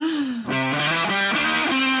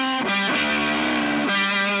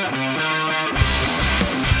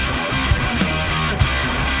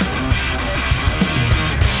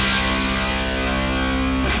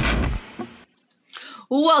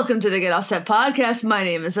Welcome to the Get Offset podcast. My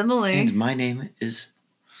name is Emily. And my name is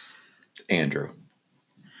Andrew.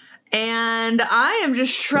 And I am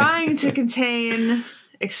just trying to contain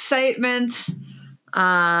excitement,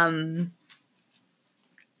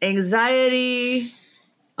 anxiety,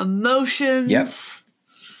 emotions.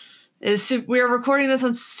 Yep. We are recording this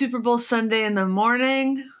on Super Bowl Sunday in the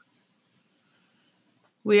morning.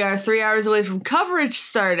 We are 3 hours away from coverage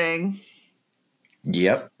starting.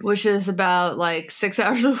 Yep. Which is about 6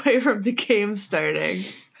 hours away from the game starting.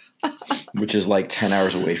 Which is 10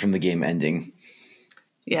 hours away from the game ending.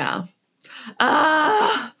 Yeah.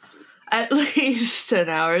 At least 10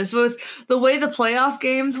 hours. With the way the playoff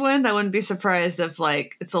games went, I wouldn't be surprised if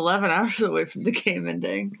it's 11 hours away from the game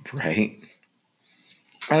ending. Right.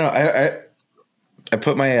 I don't know. I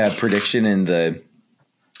put my prediction in the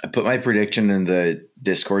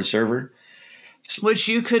Discord server. Which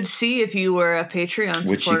you could see if you were a Patreon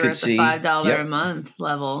supporter at the $5 a month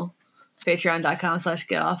level.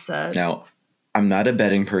 Patreon.com/getoffset. Now, I'm not a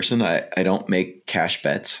betting person. I don't make cash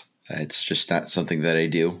bets. It's just not something that I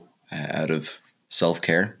do out of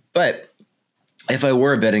self-care. But if I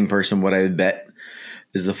were a betting person, what I would bet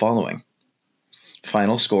is the following.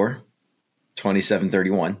 Final score,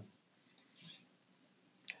 27-31.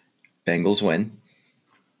 Bengals win.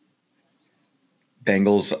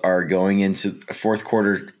 Bengals are going into a fourth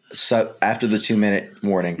quarter after the 2-minute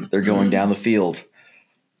warning. They're going down the field.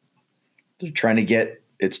 They're trying to get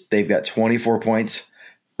they've got 24 points.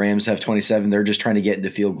 Rams have 27. They're just trying to get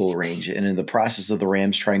into field goal range. And in the process of the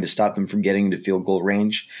Rams trying to stop them from getting into field goal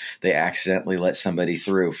range, they accidentally let somebody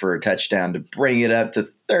through for a touchdown to bring it up to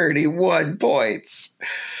 31 points.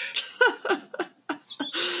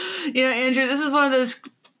 Andrew, this is one of those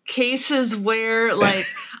cases where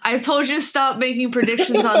I've told you to stop making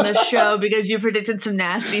predictions on this show because you predicted some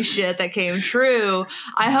nasty shit that came true.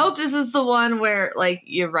 I hope this is the one where,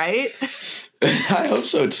 you're right. I hope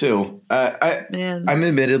so, too. I'm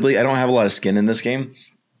admittedly, I don't have a lot of skin in this game.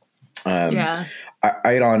 Yeah.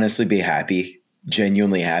 I'd honestly be happy,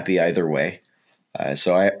 genuinely happy either way.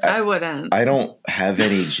 So I wouldn't. I don't have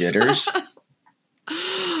any jitters.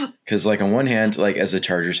 Because, on one hand, as a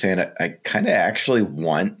Chargers fan, I kind of actually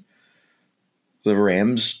want the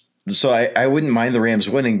Rams. So I wouldn't mind the Rams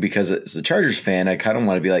winning because as a Chargers fan, I kind of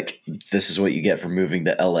want to be this is what you get for moving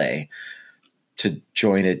to LA to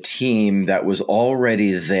join a team that was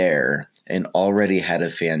already there and already had a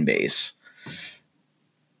fan base.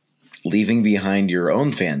 Leaving behind your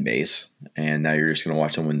own fan base, and now you're just going to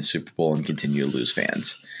watch them win the Super Bowl and continue to lose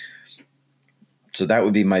fans. So that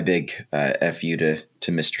would be my big FU to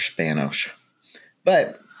Mr. Spanos.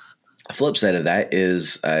 But the flip side of that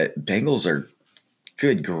is Bengals are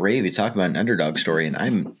good gravy. Talk about an underdog story, and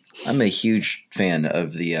I'm a huge fan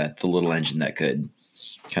of the little engine that could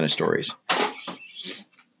kind of stories.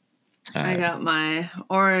 I got my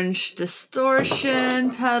orange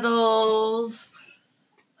distortion pedals.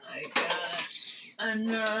 I got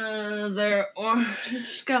another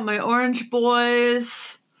orange. Got my orange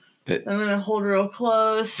boys. But I'm gonna hold real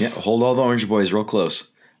close. Yeah, hold all the orange boys real close.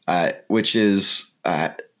 Which is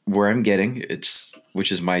where I'm getting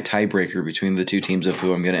which is my tiebreaker between the two teams of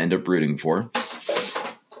who I'm going to end up rooting for.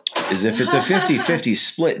 Is if it's a 50-50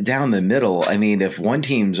 split down the middle. I mean, if one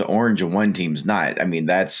team's orange and one team's not, I mean,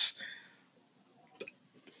 that's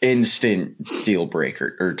instant deal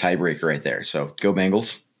breaker or tiebreaker right there. So go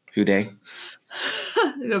Bengals. Who day?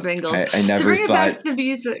 Go Bengals. I never to bring thought. It back to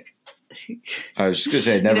music. I was just going to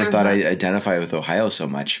say, I never thought I'd identify with Ohio so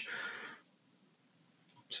much.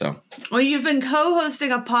 So. Well, you've been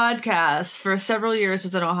co-hosting a podcast for several years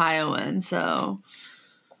with an Ohioan, so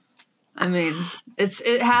I mean,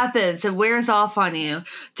 it happens. It wears off on you.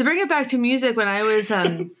 To bring it back to music, when I was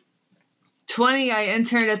 20, I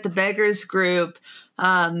interned at the Beggars Group.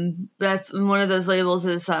 That's one of those labels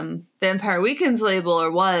is Vampire Weekend's label,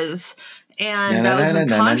 or was, and that was when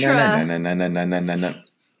Contra.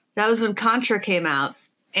 That was when Contra came out,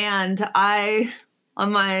 and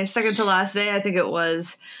on my second to last day, I think it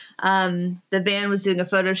was, the band was doing a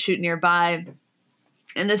photo shoot nearby,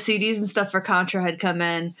 and the CDs and stuff for Contra had come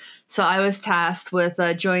in. So I was tasked with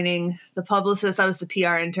joining the publicist. I was the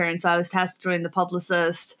PR intern, so I was tasked with joining the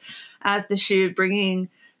publicist at the shoot, bringing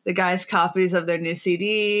the guys copies of their new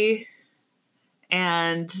CD.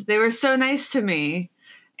 And they were so nice to me.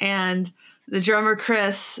 And the drummer,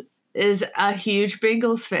 Chris, is a huge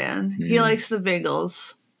Bengals fan. Mm. He likes the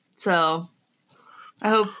Bengals. So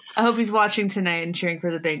I hope he's watching tonight and cheering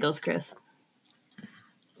for the Bengals, Chris.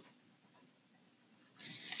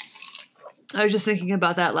 I was just thinking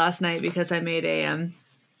about that last night because I made a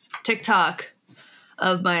TikTok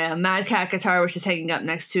of my Mad Cat guitar, which is hanging up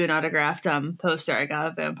next to an autographed poster I got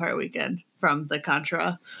at Vampire Weekend from the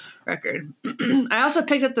Contra record. I also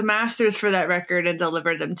picked up the masters for that record and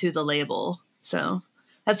delivered them to the label. So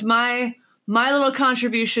that's my little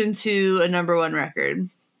contribution to a number one record.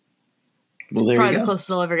 Well, there Probably you the go.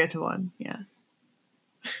 closest I'll ever get to one. Yeah.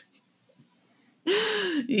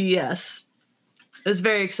 Yes. It was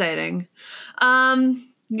very exciting.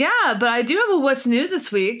 Yeah, but I do have a what's new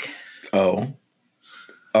this week. Oh.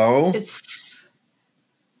 It's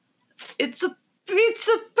a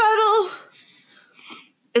pizza pedal.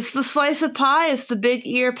 It's the Slice of Pie. It's the Big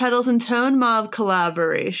Ear Pedals and Tone Mob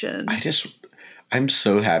collaboration. I'm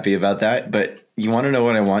so happy about that. But you want to know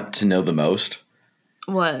what I want to know the most?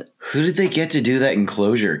 What? Who did they get to do that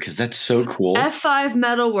enclosure? Because that's so cool. F5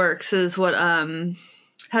 Metalworks is what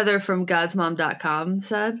Heather from godsmom.com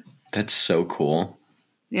said. That's so cool.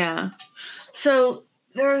 Yeah. So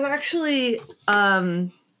there's actually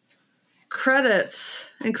credits.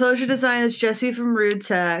 Enclosure design is Jesse from Rude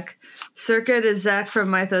Tech. Circuit is Zach from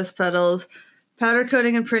Mythos Pedals. Powder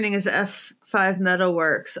coating and printing is F5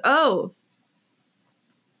 Metalworks. Oh!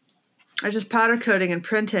 I just powder coating and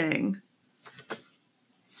printing.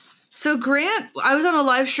 So Grant, I was on a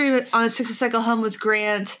live stream on 60 Cycle Hum with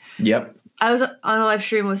Grant. Yep. I was on a live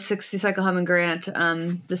stream with 60 Cycle Hum and Grant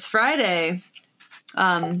this Friday.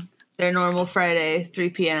 Their normal Friday, 3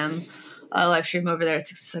 p.m. Live stream over there at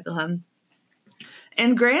 60 Cycle Hum.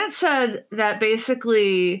 And Grant said that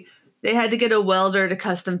basically they had to get a welder to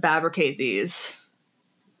custom fabricate these.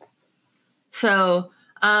 So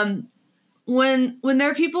when there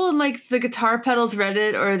are people in like the Guitar Pedals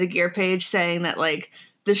Reddit or the Gear page saying that like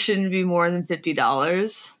this shouldn't be more than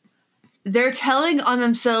 $50, they're telling on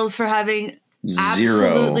themselves for having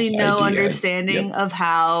absolutely no understanding of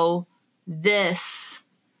how this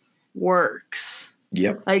works.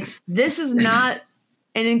 Yep. Like, this is not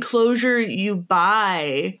an enclosure you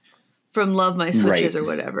buy from Love My Switches or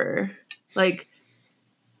whatever. Like,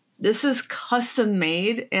 this is custom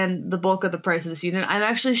made, and the bulk of the price of this unit, I'm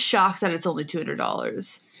actually shocked that it's only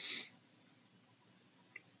 $200.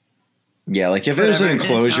 Yeah, like if it was an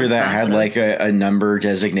enclosure that had like a number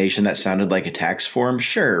designation that sounded like a tax form,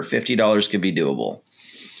 sure, $50 could be doable.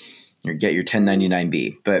 You get your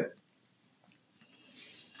 1099B, but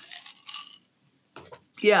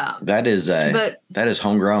yeah, that is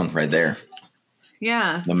homegrown right there.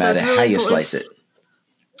 Yeah, no matter really how you slice it.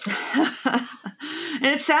 And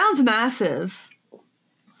it sounds massive.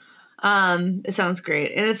 It sounds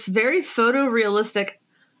great, and it's very photorealistic.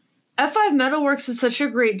 F5 Metalworks did such a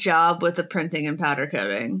great job with the printing and powder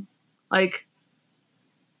coating. Like,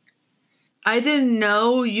 I didn't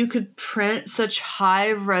know you could print such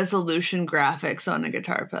high resolution graphics on a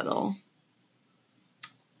guitar pedal.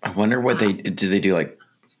 I wonder what they do. Like,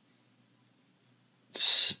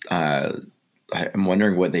 I'm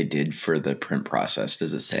wondering what they did for the print process.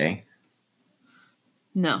 Does it say?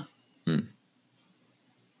 No.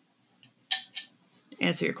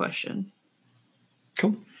 Answer your question.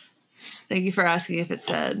 Cool. Thank you for asking if it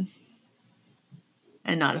said,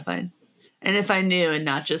 and not if I knew, and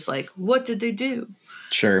not just like, what did they do?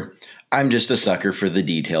 Sure. I'm just a sucker for the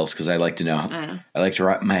details because I like to know. I like to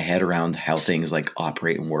wrap my head around how things like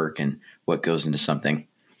operate and work and what goes into something.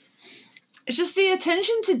 It's just the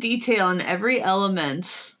attention to detail in every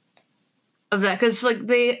element of that. Because like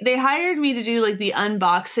they hired me to do like the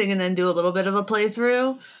unboxing and then do a little bit of a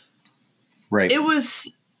playthrough. Right. It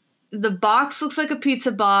was, the box looks like a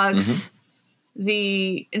pizza box. Mm-hmm.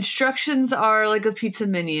 The instructions are like a pizza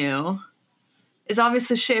menu. It's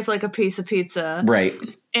obviously shaped like a piece of pizza. Right.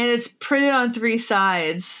 And it's printed on 3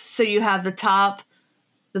 sides. So you have the top,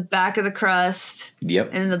 the back of the crust. Yep.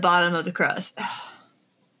 And then the bottom of the crust.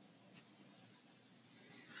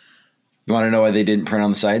 You want to know why they didn't print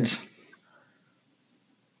on the sides?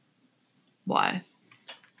 Why?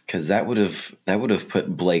 Because that would have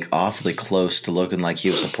put Blake awfully close to looking like he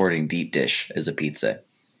was supporting Deep Dish as a pizza.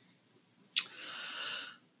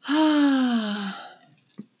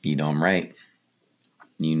 You know I'm right.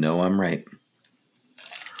 You know I'm right.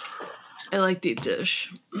 I like Deep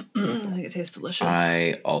Dish. I think it tastes delicious.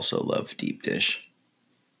 I also love Deep Dish.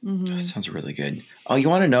 Mm-hmm. That sounds really good. Oh, you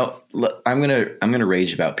want to know? Look, I'm gonna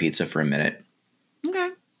rage about pizza for a minute. Okay.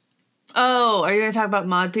 Oh, are you gonna talk about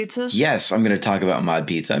mod pizza? Yes, I'm gonna talk about mod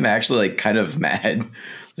pizza. I'm actually like kind of mad.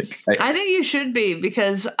 I think you should be,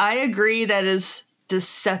 because I agree that is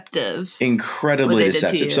deceptive. Incredibly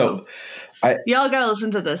deceptive. So y'all gotta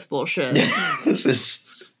listen to this bullshit. This is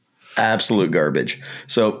absolute garbage.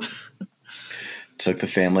 So took the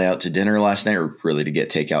family out to dinner last night, or really to get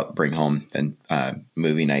takeout, bring home, and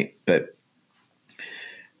movie night. But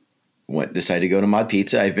decided to go to Mod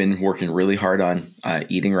Pizza. I've been working really hard on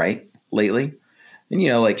eating right lately.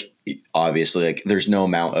 And, like, obviously, like, there's no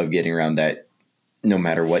amount of getting around that. No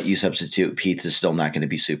matter what you substitute, pizza is still not going to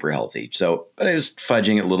be super healthy. So, but I was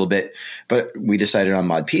fudging it a little bit. But we decided on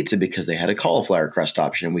Mod Pizza because they had a cauliflower crust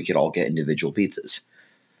option and we could all get individual pizzas.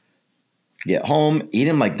 Get home, eat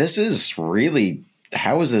them, like, this is really,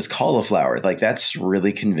 how is this cauliflower? Like, that's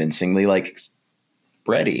really convincingly, like,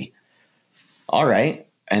 bready. All right.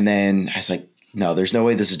 And then I was like, no, there's no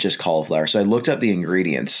way this is just cauliflower. So I looked up the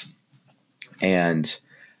ingredients and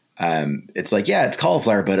it's like, yeah, it's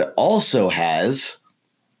cauliflower, but it also has,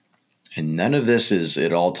 and none of this is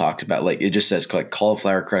at all talked about. Like, it just says like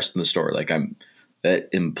cauliflower crust in the store. Like, that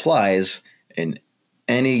implies in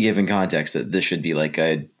any given context that this should be like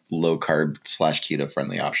a low carb / keto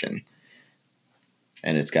friendly option.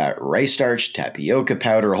 And it's got rice starch, tapioca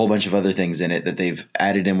powder, a whole bunch of other things in it that they've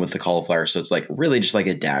added in with the cauliflower. So it's like really just like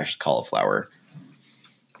a dashed cauliflower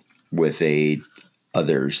with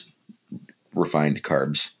others refined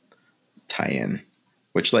carbs tie-in,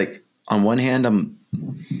 which, like, on one hand, I'm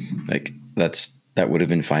like, that would have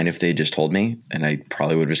been fine if they just told me, and I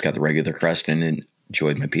probably would have just got the regular crust and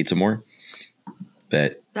enjoyed my pizza more.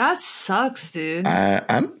 But that sucks, dude.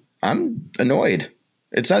 I'm annoyed.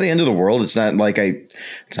 It's not the end of the world. It's not like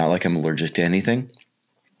I'm allergic to anything,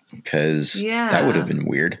 because that would have been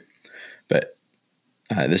weird. But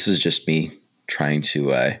this is just me trying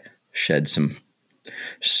to shed some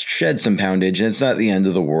poundage, and it's not the end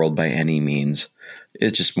of the world by any means.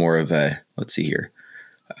 It's just more of let's see here.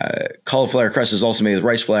 Cauliflower crust is also made with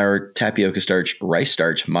rice flour, tapioca starch, rice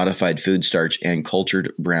starch, modified food starch, and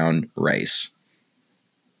cultured brown rice.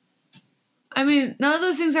 I mean, none of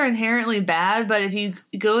those things are inherently bad, but if you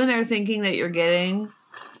go in there thinking that you're getting,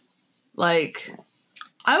 like,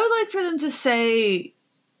 I would like for them to say,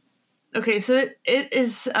 okay, so it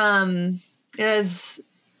is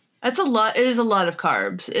that's a lot. It is a lot of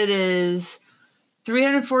carbs. It is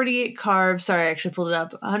 348 carbs. Sorry, I actually pulled it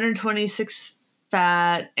up. 126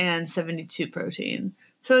 fat and 72 protein.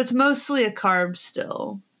 So it's mostly a carb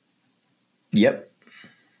still. Yep.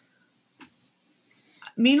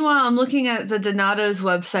 Meanwhile, I'm looking at the Donato's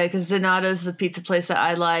website, because Donato's is a pizza place that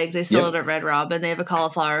I like. They sell it at Red Robin. They have a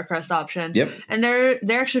cauliflower crust option. Yep. And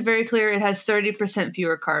they're actually very clear. It has 30%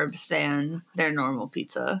 fewer carbs than their normal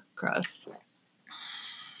pizza crust.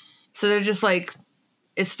 So they're just like,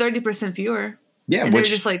 it's 30% fewer. Yeah, and they're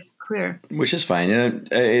just like clear. Which is fine. And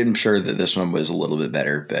I'm sure that this one was a little bit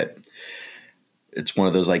better, but it's one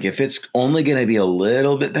of those, like, if it's only going to be a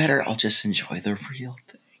little bit better, I'll just enjoy the real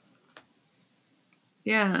thing.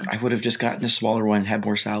 Yeah. I would have just gotten a smaller one, had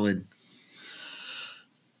more salad.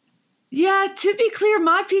 Yeah, to be clear,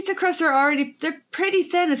 Mod Pizza crusts they're pretty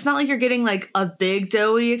thin. It's not like you're getting like a big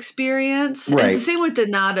doughy experience. Right. It's the same with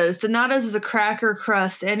Donato's. Donato's is a cracker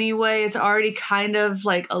crust anyway. It's already kind of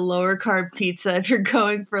like a lower carb pizza if you're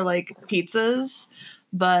going for like pizzas.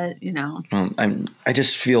 But, I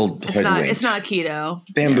just feel it's not keto.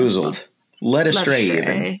 Bamboozled. Led astray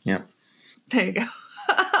even. Yeah. There you go.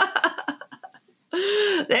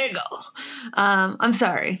 There you go. I'm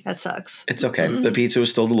sorry. That sucks. It's okay. Mm-hmm. The pizza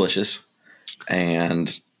was still delicious.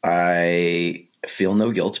 And I feel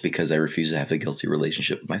no guilt because I refuse to have a guilty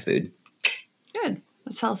relationship with my food. Good.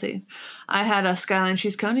 That's healthy. I had a Skyline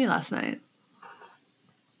cheese coney last night.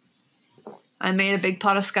 I made a big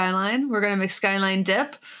pot of Skyline. We're going to make Skyline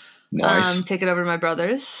dip. Nice. Take it over to my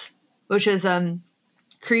brother's, which is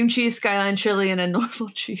cream cheese, Skyline chili, and then normal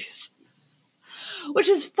cheese. Which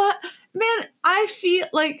is fun. Man, I feel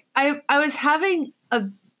like I was having a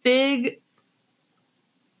big,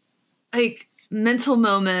 like, mental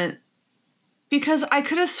moment because I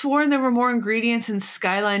could have sworn there were more ingredients in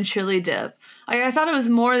Skyline chili dip. Like,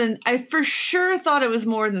 I for sure thought it was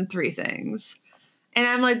more than 3 things. And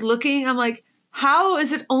I'm like looking, I'm like, how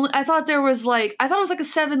is it only, I thought it was like a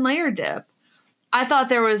 7-layer dip. I thought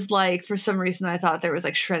there was like, for some reason, I thought there was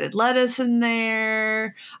like shredded lettuce in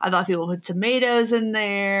there. I thought people put tomatoes in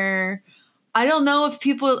there. I don't know if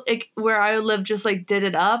people like, where I live just like did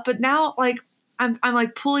it up, but now like I'm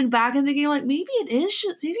like pulling back and thinking like maybe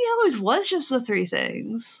it always was just the 3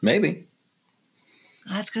 things. Maybe.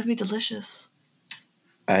 That's gonna be delicious.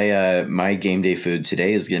 My game day food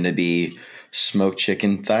today is gonna be smoked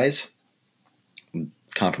chicken thighs.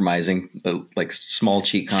 Compromising, like small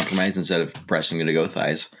cheat compromise instead of pressing to go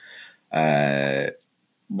thighs.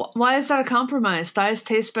 Why is that a compromise? Thighs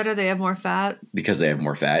taste better. They have more fat. Because they have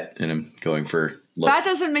more fat, and I'm going for fat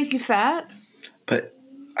doesn't make you fat. But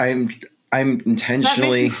I'm intentionally that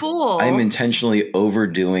makes you full. I'm intentionally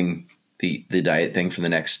overdoing the diet thing for the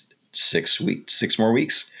next 6 more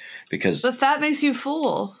weeks because But fat makes you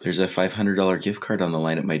full. there's a $500 gift card on the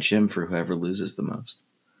line at my gym for whoever loses the most.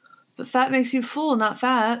 But fat makes you full, not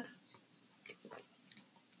fat.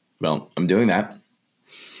 Well, I'm doing that.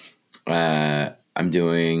 I'm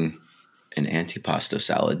doing an antipasto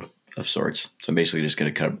salad of sorts. So I'm basically just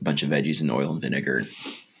going to cut a bunch of veggies in oil and vinegar,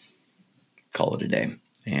 call it a day.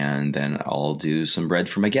 And then I'll do some bread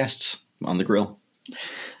for my guests on the grill.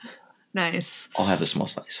 Nice. I'll have a small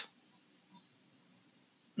slice.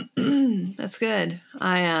 That's good.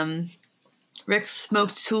 Rick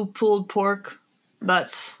smoked 2 pulled pork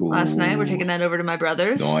butts last night. We're taking that over to my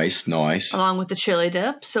brother's. Nice. Along with the chili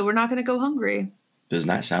dip. So we're not going to go hungry. Does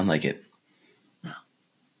not sound like it.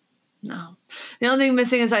 No. The only thing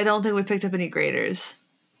missing is I don't think we picked up any graters.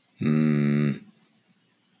 Yeah.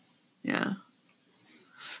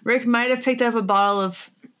 Rick might have picked up a bottle of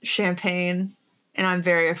champagne, and I'm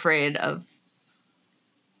very afraid of.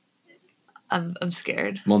 I'm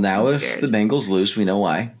scared. Well, now if the Bengals lose, we know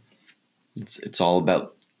why. It's all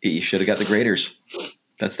about you should have got the graters.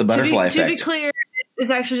 That's the butterfly effect. To be clear,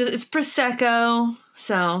 it's actually it's Prosecco.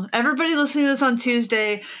 So everybody listening to this on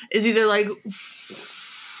Tuesday is either like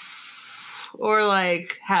or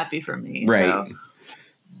like happy for me. Right.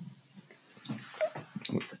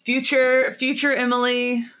 So, future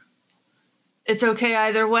Emily. It's okay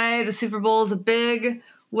either way. The Super Bowl is a big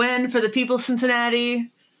win for the people of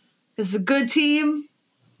Cincinnati. This is a good team.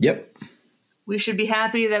 Yep. We should be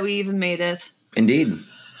happy that we even made it. Indeed.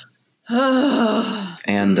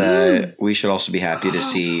 And we should also be happy to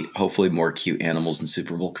see hopefully more cute animals in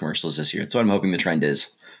Super Bowl commercials this year. That's what I'm hoping the trend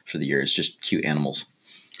is for the year. It's just cute animals.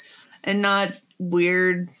 And not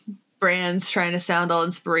weird brands trying to sound all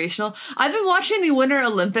inspirational. I've been watching the Winter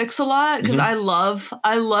Olympics a lot because I love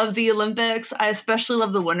the Olympics. I especially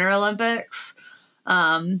love the Winter Olympics.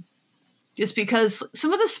 Just because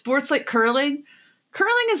some of the sports like curling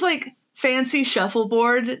is like fancy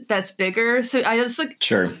shuffleboard that's bigger. So it's like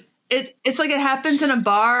sure. It's like it happens in a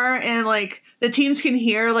bar and like the teams can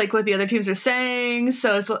hear like what the other teams are saying.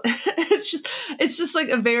 So it's just like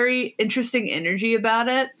a very interesting energy about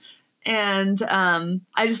it. And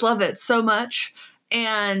I just love it so much.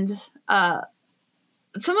 And some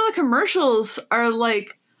of the commercials are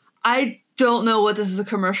like, I don't know what this is a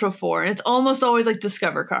commercial for. And it's almost always like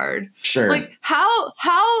Discover Card. Sure. Like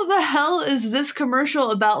how the hell is this commercial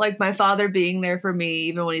about like my father being there for me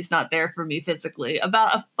even when he's not there for me physically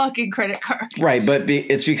about a fucking credit card? Right. But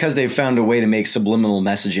it's because they've found a way to make subliminal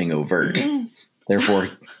messaging overt. Therefore,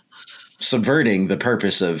 subverting the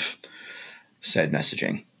purpose of said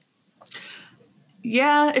messaging.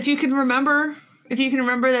 Yeah. If you can remember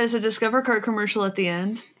there's a Discover Card commercial at the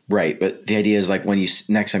end. Right, but the idea is like when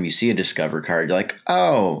next time you see a Discover Card, you're like,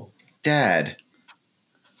 "Oh, Dad."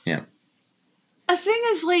 Yeah. The thing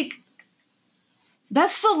is, like,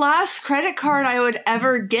 that's the last credit card I would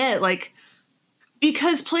ever get, like,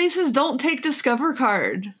 because places don't take Discover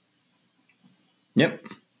Card. Yep.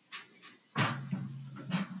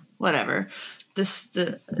 Whatever.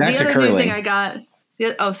 The Back to other curling. new thing I got.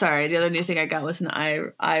 The other new thing I got was an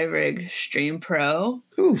iRig Stream Pro.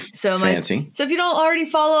 Ooh, fancy. So if you don't already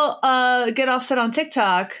follow Get Offset on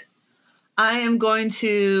TikTok, I am going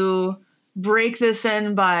to break this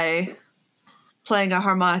in by playing a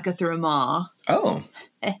harmonica through a maw. Oh.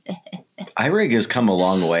 iRig has come a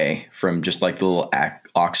long way from just like the little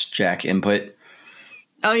aux jack input.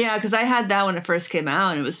 Oh, yeah, because I had that when it first came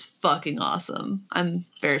out, and it was fucking awesome. I'm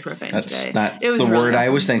very profane That's today. not it was the really word awesome. I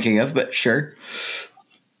was thinking of, but sure.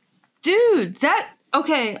 Dude,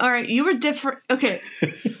 okay, all right, you were different. Okay,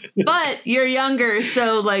 but you're younger,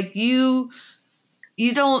 so, like, you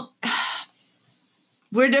don't,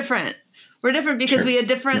 we're different. We're different because Sure. we had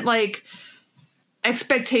different, like,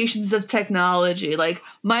 expectations of technology. Like,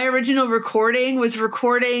 my original recording was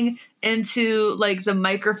recording into, like, the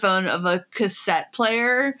microphone of a cassette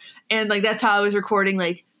player, and, like, that's how I was recording,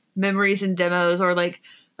 like, memories and demos, or, like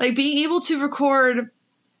being able to record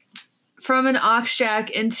from an aux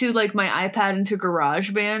jack into like my iPad into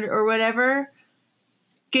GarageBand or whatever.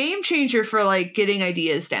 Game changer for like getting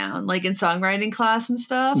ideas down, like in songwriting class and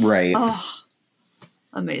stuff. Right. Oh,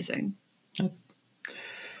 amazing.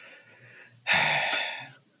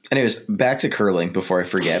 Anyways, back to curling before I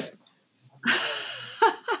forget.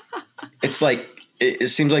 It's like it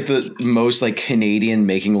seems like the most like Canadian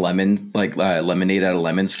making lemonade out of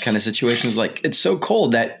lemons kind of situation is like it's so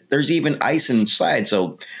cold that there's even ice inside,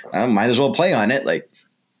 so I might as well play on it. Like,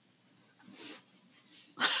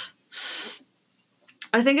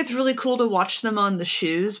 I think it's really cool to watch them on the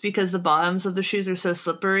shoes because the bottoms of the shoes are so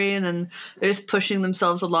slippery and then they're just pushing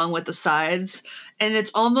themselves along with the sides. And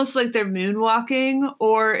it's almost like they're moonwalking,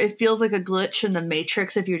 or it feels like a glitch in the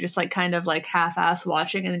Matrix if you're just like kind of like half-ass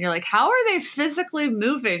watching and then you're like, how are they physically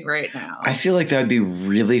moving right now? I feel like that would be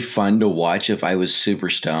really fun to watch if I was super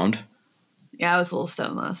stoned. Yeah, I was a little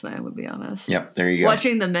stoned last night, I'm going to be honest. Yep, there you go.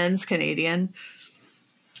 Watching the men's Canadian.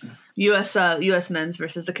 U.S. men's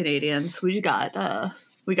versus the Canadians. We got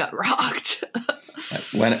rocked.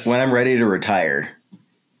 When I'm ready to retire,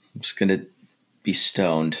 I'm just gonna be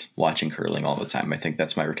stoned watching curling all the time. I think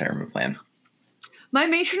that's my retirement plan. My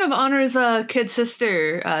matron of honor's kid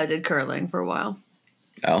sister did curling for a while.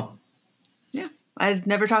 Oh, yeah. I've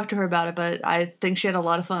never talked to her about it, but I think she had a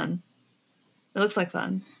lot of fun. It looks like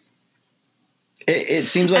fun. It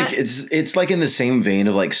seems like it's like in the same vein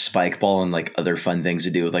of like spike ball and like other fun things to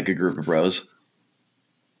do with like a group of bros.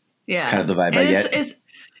 Yeah, it's kind of the vibe I get.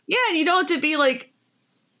 Yeah, you don't have to be like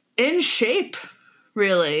in shape,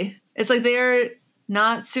 really. It's like they are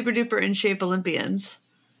not super duper in shape Olympians.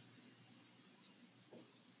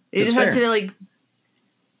 You just have to like.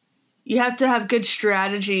 You have to have good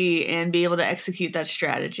strategy and be able to execute that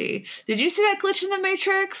strategy. Did you see that glitch in the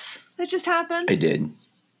Matrix that just happened? I did.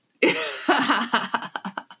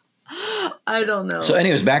 I don't know. So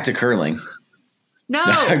anyways, back to curling. No.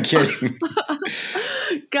 I'm kidding.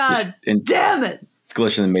 God damn it.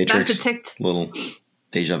 Glitch in the Matrix. Little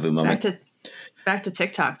deja vu moment. Back to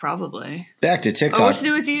TikTok, probably. Back to TikTok. Oh, what's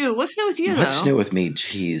new with you? What's new with you, though? What's new with me?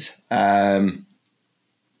 Jeez. Got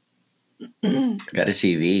a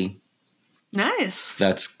TV. Nice.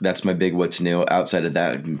 That's my big what's new. Outside of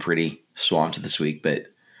that, I've been pretty swamped this week, but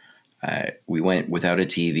we went without a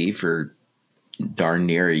TV for darn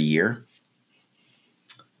near a year.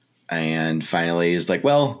 And finally, it's like,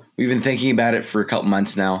 well, we've been thinking about it for a couple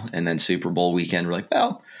months now. And then Super Bowl weekend, we're like,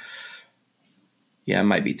 well, yeah, it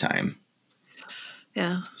might be time.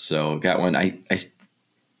 Yeah. So got one. I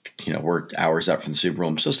worked hours up from the Super Bowl.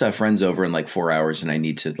 I'm supposed to have friends over in like 4 hours, and I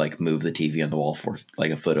need to like move the TV on the wall for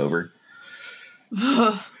like a foot over.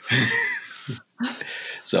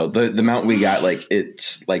 So the mount we got, like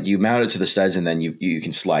it's like you mount it to the studs, and then you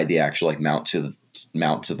can slide the actual like mount to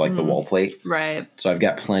like the wall plate. Right. So I've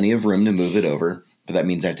got plenty of room to move it over, but that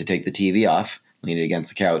means I have to take the TV off, lean it against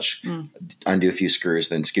the couch, undo a few screws,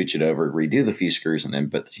 then scooch it over, redo the few screws, and then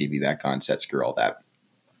put the TV back on, set screw, all that.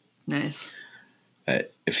 Nice.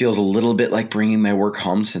 It feels a little bit like bringing my work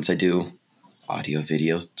home since I do audio,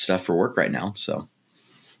 video stuff for work right now. So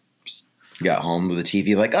just got home with the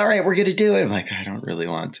TV, like, all right, we're going to do it. I'm like, I don't really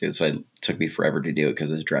want to. So it took me forever to do it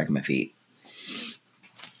because I was dragging my feet.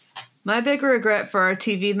 My big regret for our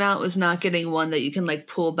TV mount was not getting one that you can like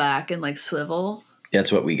pull back and like swivel.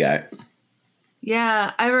 That's what we got.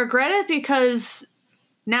 Yeah, I regret it because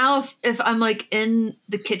now if I'm like in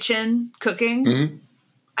the kitchen cooking,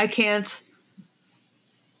 I can't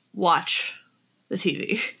watch the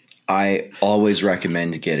TV. I always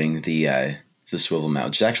recommend getting the swivel mount.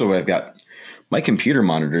 Which is actually what I've got. My computer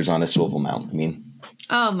monitor's on a swivel mount. I mean,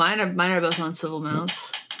 oh, mine are both on swivel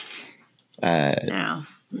mounts. Now.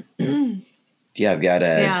 Yeah, I've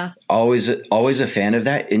got always a fan of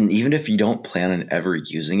that. And even if you don't plan on ever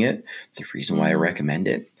using it, the reason why I recommend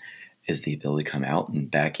it is the ability to come out and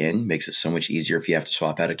back in. Makes it so much easier if you have to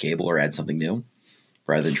swap out a cable or add something new,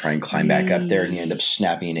 rather than try and climb back up there and you end up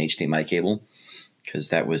snapping an HDMI cable. Because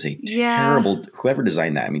that was a terrible, whoever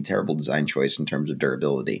designed that, terrible design choice in terms of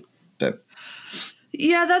durability. But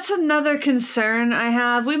yeah, that's another concern I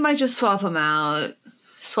have. We might just swap out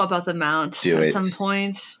the mount at some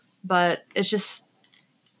point, but it's just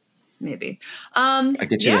maybe. I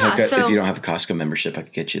get you the hookup. So, if you don't have a Costco membership, I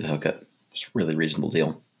could get you the hookup. It's a really reasonable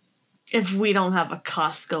deal. If we don't have a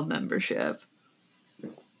Costco membership,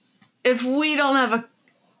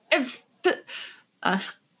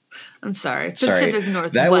 I'm sorry. Pacific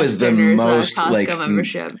Northwest. That was the most Costco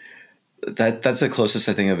membership. That's the closest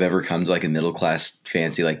I think I've ever come to like a middle class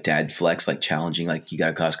fancy like dad flex, like challenging, like you got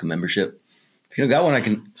a Costco membership. If you don't got one, I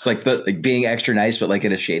can. It's like being extra nice, but like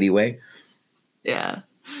in a shady way. Yeah.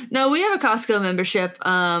 No, we have a Costco membership.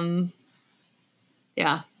 Yeah,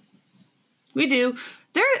 we do.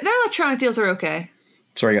 Their electronic deals are okay.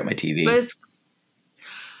 That's where I got my TV. But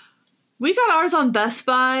we got ours on Best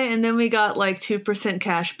Buy, and then we got like 2%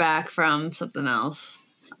 cash back from something else,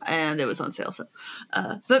 and it was on sale. So,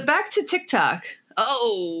 but back to TikTok.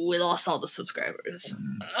 Oh, we lost all the subscribers.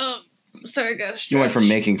 Sorry, guys. You went from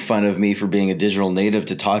making fun of me for being a digital native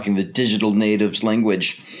to talking the digital native's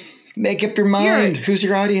language. Make up your mind. Who's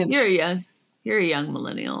your audience? You're a young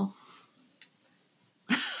millennial.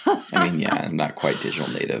 I mean, yeah, I'm not quite digital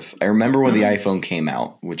native. I remember when the iPhone came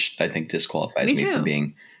out, which I think disqualifies me from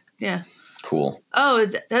being cool. Oh,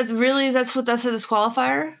 that's a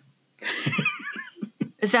disqualifier?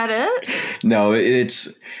 Is that it? No,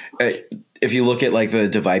 it's if you look at like the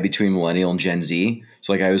divide between millennial and Gen Z.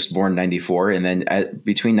 So like I was born in 94, and then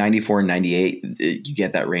between 94 and 98, you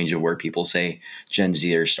get that range of where people say Gen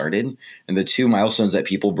Z started. And the two milestones that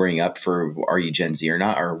people bring up for are you Gen Z or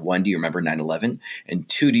not are, one, do you remember 9/11? And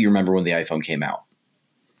two, do you remember when the iPhone came out?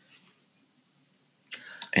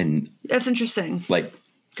 And that's interesting. Like,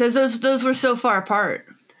 because those were so far apart.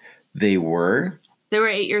 They were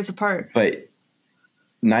 8 years apart. But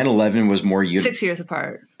 9/11 was more 6 years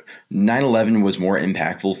apart. 9/11 was more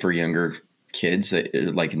impactful for younger kids,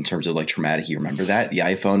 like in terms of like traumatic. You remember that the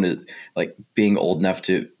iPhone, like being old enough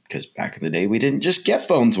to, because back in the day we didn't just get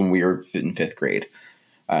phones when we were in 5th grade.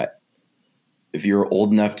 If you're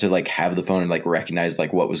old enough to like have the phone and like recognize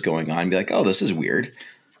like what was going on, be like, oh, this is weird,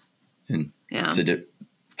 and so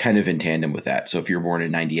kind of in tandem with that. So if you're born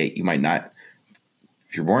in 98, you might not.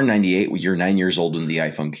 If you're born in 98, you're 9 years old when the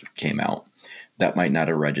iPhone came out. That might not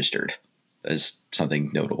have registered as something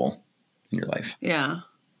notable in your life. Yeah.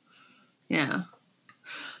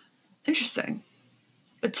 Interesting.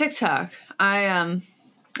 But TikTok, I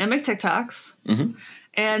make TikToks,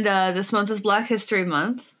 and this month is Black History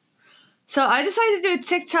Month, so I decided to do a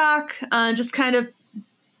TikTok, just kind of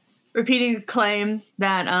repeating a claim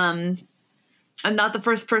that I'm not the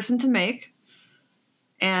first person to make,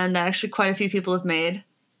 and that actually quite a few people have made,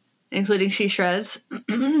 including She Shreds.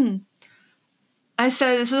 I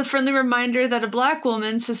said, this is a friendly reminder that a Black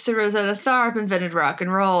woman, Sister Rosetta Tharpe, invented rock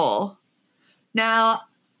and roll. Now,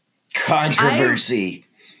 controversy.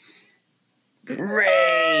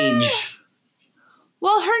 Rage.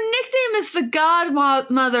 Well, her nickname is the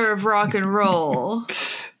godmother of rock and roll.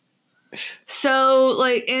 So,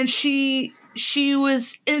 like, and she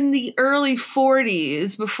was in the early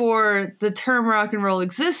 40s before the term rock and roll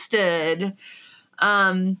existed.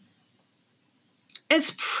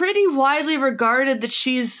 It's pretty widely regarded that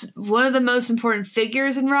she's one of the most important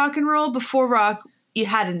figures in rock and roll. Before rock, you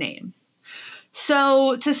had a name.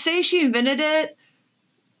 So to say she invented it,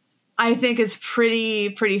 I think is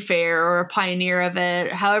pretty fair, or a pioneer of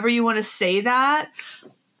it, however you want to say that.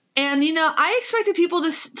 And, you know, I expected people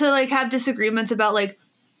to like have disagreements about like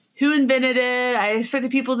who invented it. I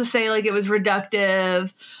expected people to say like it was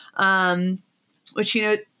reductive, which, you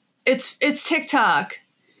know, it's TikTok.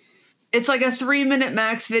 It's like a 3-minute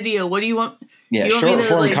max video. What do you want? Yeah, you short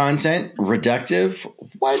form content, reductive,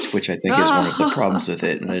 which I think is one of the problems with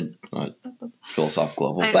it in a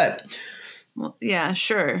philosophical level. Well, yeah,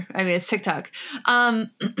 sure. I mean, it's TikTok. But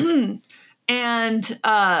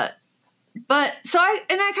so I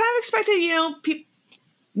kind of expected, you know,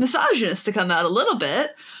 misogynists to come out a little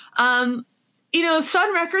bit. You know,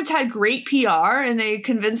 Sun Records had great PR, and they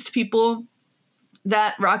convinced people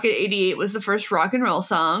that Rocket 88 was the first rock and roll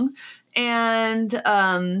song. And,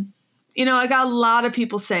 you know, I got a lot of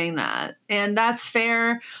people saying that, and that's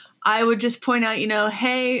fair. I would just point out, you know,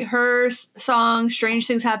 hey, her song, Strange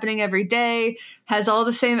Things Happening Every Day, has all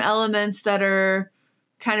the same elements that are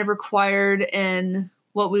kind of required in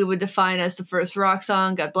what we would define as the first rock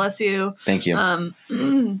song. God bless you. Thank you.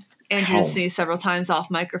 Andrew sneezed several times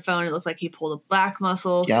off microphone. It looked like he pulled a back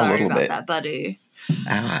muscle. Yeah, sorry about that, buddy.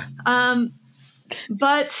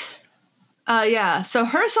 Yeah, so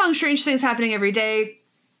her song Strange Things Happening Every Day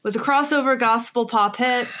was a crossover gospel pop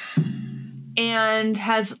hit and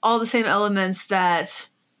has all the same elements that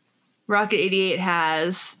Rocket 88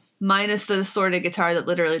 has, minus the distorted guitar that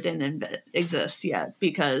literally didn't exist yet,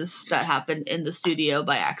 because that happened in the studio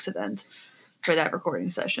by accident for that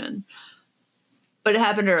recording session. But it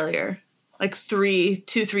happened earlier, like 3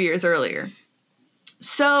 years earlier.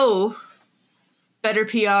 So, better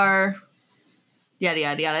PR, yada,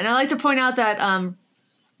 yada, yada. And I like to point out that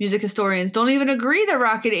music historians don't even agree that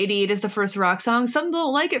Rocket 88 is the first rock song. Some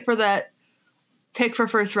don't like it for that pick for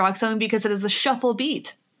first rock song because it is a shuffle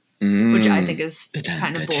beat, which I think is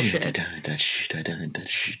kind of bullshit.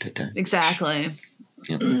 Exactly.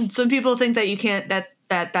 Yep. Some people think that you can't,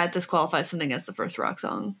 that disqualifies something as the first rock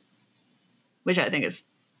song, which I think is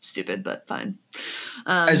stupid, but fine.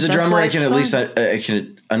 As a drummer, I can at least I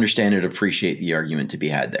can understand and appreciate the argument to be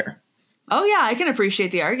had there. Oh yeah, I can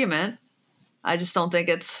appreciate the argument. I just don't think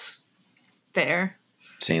it's fair.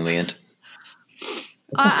 Salient.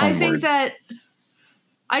 I think that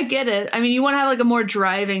I get it. I mean, you want to have like a more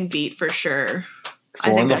driving beat for sure.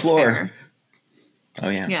 Four on the floor. Fair. Oh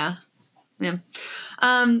yeah. Yeah. Yeah.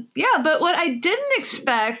 Yeah, but what I didn't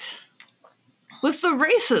expect was the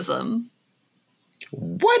racism.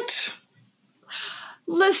 What?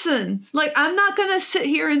 Listen, like, I'm not going to sit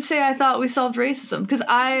here and say I thought we solved racism, because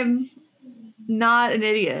I'm not an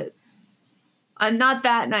idiot. I'm not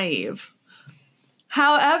that naive.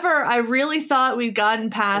 However, I really thought we'd gotten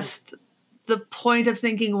past the point of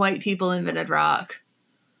thinking white people invented rock.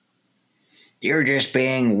 You're just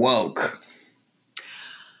being woke.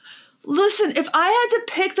 Listen, if I had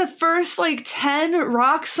to pick the first, like, 10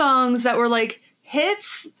 rock songs that were, like,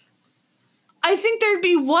 hits, I think there'd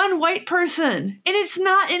be one white person. And it's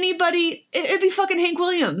not anybody. It'd be fucking Hank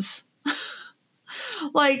Williams.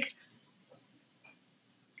 Like,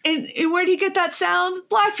 and where do you get that sound?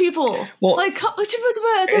 Black people. Well, like,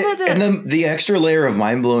 and then the extra layer of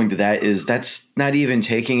mind blowing to that is that's not even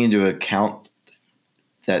taking into account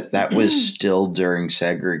that was still during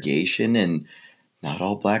segregation, and not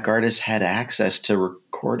all black artists had access to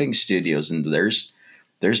recording studios, and there's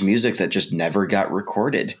music that just never got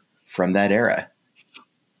recorded from that era.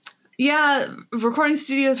 Yeah, recording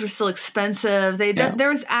studios were still expensive. There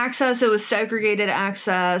was access. It was segregated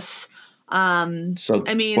access. So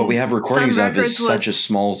I mean, what we have recordings of is was such a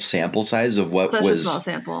small sample size of what such was a small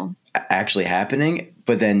sample. actually happening.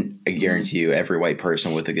 But then I guarantee you every white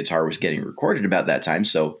person with a guitar was getting recorded about that time.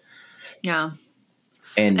 So yeah.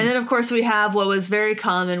 And then, of course, we have what was very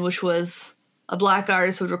common, which was a black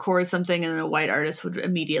artist would record something and then a white artist would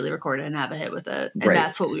immediately record it and have a hit with it. And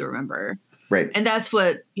that's what we remember. Right. And that's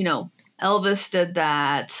what, Elvis did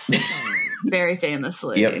that very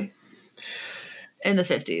famously in the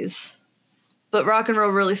 50s. But rock and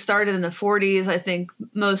roll really started in the 40s. I think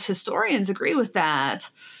most historians agree with that.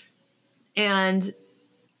 And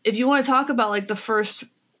if you want to talk about, like, the first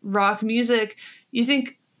rock music,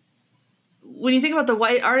 when you think about the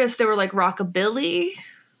white artists, they were like rockabilly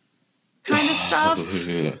kind of stuff.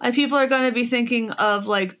 And people are going to be thinking of,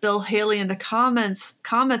 like, Bill Haley and the Comets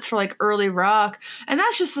for, like, early rock. And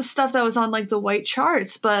that's just the stuff that was on, like, the white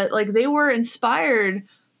charts. But, like, they were inspired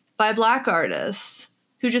by black artists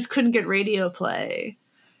who just couldn't get radio play.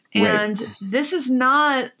 And this is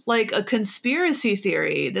not, like, a conspiracy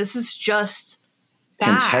theory. This is just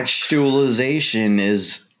facts. Contextualization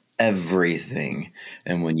is everything.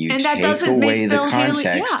 And when you take away the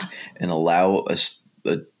context and allow a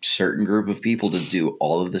certain group of people to do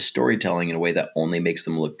all of the storytelling in a way that only makes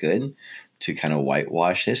them look good, to kind of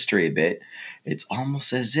whitewash history a bit, it's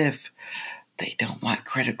almost as if they don't want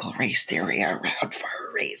critical race theory around for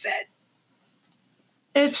a reason.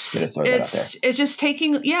 It's just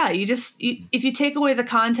taking, if you take away the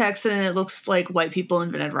context, then it looks like white people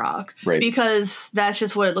invented rock. Right. Because that's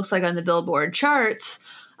just what it looks like on the Billboard charts.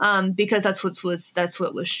 Because that's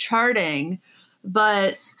what was charting.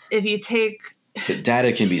 But if you take... The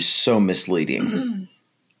data can be so misleading.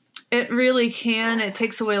 It really can. It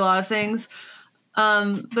takes away a lot of things.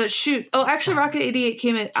 But shoot. Oh, actually, Rocket 88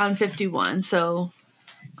 came out on 51. So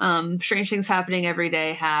Strange Things Happening Every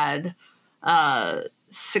Day had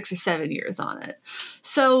 6 or 7 years on it.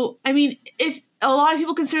 So, I mean, if a lot of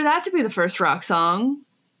people consider that to be the first rock song,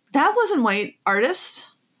 that wasn't white artists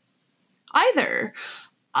either.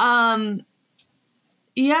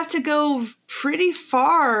 You have to go pretty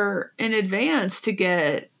far in advance to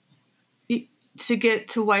get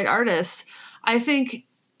to white artists. I think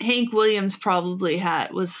Hank Williams probably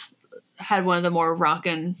had one of the more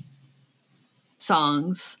rockin'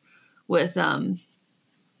 songs with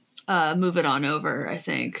Move It On Over, I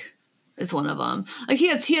think, is one of them. Like, he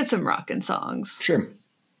had some rockin' songs. Sure.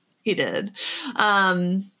 He did.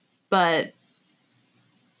 But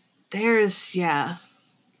there's,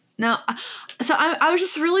 Now, so I was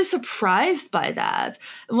just really surprised by that.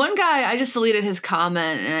 One guy, I just deleted his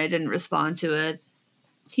comment and I didn't respond to it.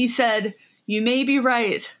 He said, "You may be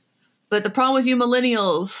right, but the problem with you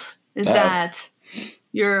millennials is that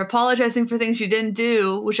you're apologizing for things you didn't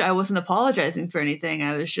do," which I wasn't apologizing for anything.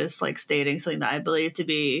 I was just, like, stating something that I believe to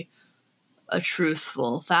be a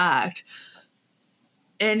truthful fact.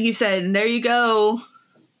 And he said, "And there you go,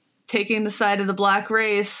 taking the side of the black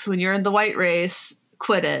race when you're in the white race.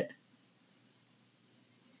 Quit it."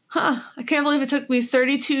 I can't believe it took me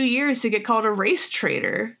 32 years to get called a race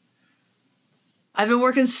traitor. I've been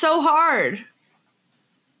working so hard.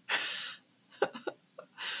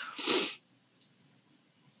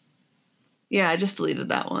 Yeah, I just deleted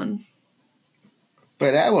that one.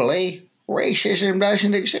 But Emily, racism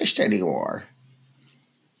doesn't exist anymore.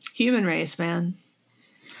 Human race, man.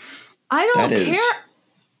 I don't care.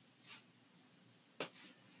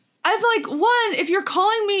 I'm like, if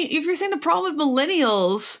you're saying the problem with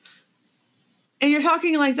millennials and you're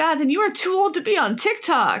talking like that, then you are too old to be on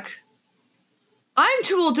TikTok. I'm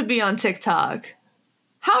too old to be on TikTok.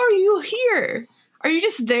 How are you here? Are you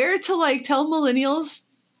just there to, like, tell millennials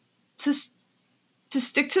to to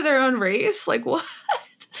stick to their own race? Like, what?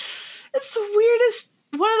 It's the weirdest,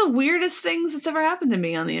 one of the weirdest things that's ever happened to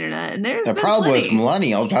me on the internet. And there's The been problem with plenty.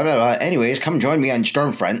 millennials, blah, blah, blah. Anyways, come join me on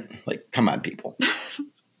Stormfront. Like, come on, people.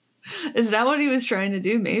 Is that what he was trying to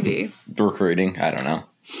do? Maybe. Recruiting, I don't know.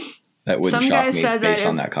 That wouldn't Some shock guy me said based that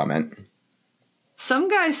on that comment. Some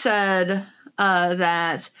guy said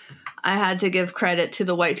that I had to give credit to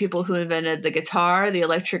the white people who invented the guitar, the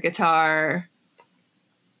electric guitar,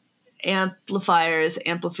 amplifiers,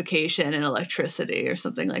 amplification, and electricity, or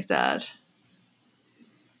something like that.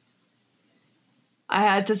 I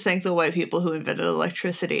had to thank the white people who invented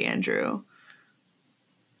electricity, Andrew.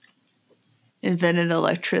 Invented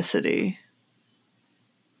electricity.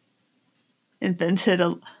 Invented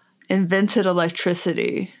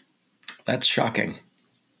electricity. That's shocking.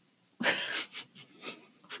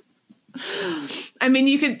 I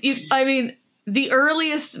mean, the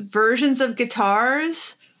earliest versions of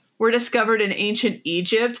guitars were discovered in ancient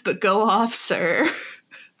Egypt, but go off, sir.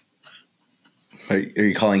 Are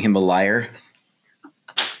you calling him a liar?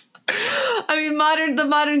 I mean, the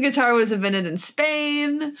modern guitar was invented in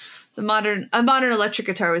Spain. A modern electric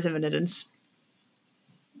guitar was invented in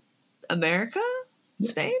America?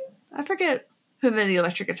 Spain? I forget who invented the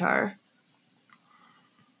electric guitar.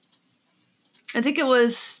 I think it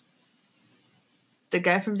was the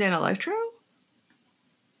guy from Dan Electro.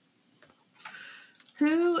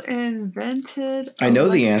 Who invented? I know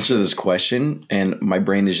the answer to this question, and my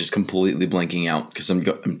brain is just completely blanking out because I'm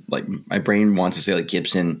like, my brain wants to say like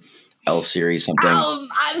Gibson L series something. Oh,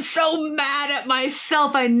 I'm so mad at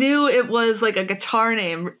myself. I knew it was like a guitar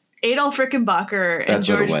name. Adolf Rickenbacker and That's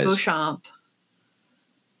what it George was. Beauchamp.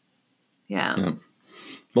 Yeah.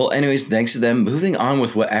 Well, anyways, thanks to them. Moving on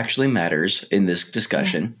with what actually matters in this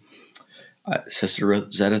discussion. Sister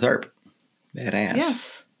Rosetta Tharpe. Badass.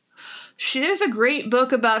 Yes. There's a great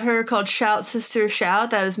book about her called Shout, Sister,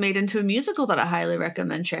 Shout that was made into a musical that I highly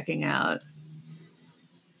recommend checking out.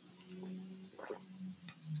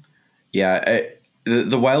 Yeah.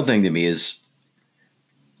 The wild thing to me is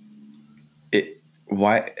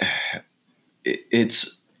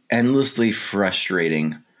it's endlessly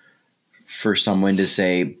frustrating for someone to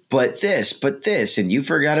say, but this, and you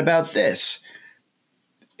forgot about this,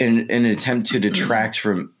 in an attempt to detract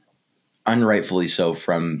from, unrightfully so,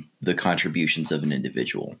 from the contributions of an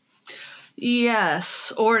individual.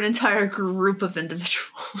 Yes, or an entire group of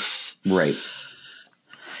individuals. Right.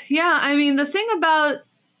 Yeah, I mean, the thing about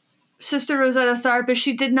Sister Rosetta Tharpe is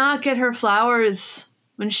she did not get her flowers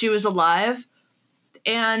when she was alive.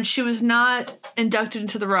 And she was not inducted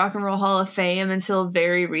into the Rock and Roll Hall of Fame until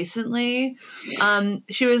very recently.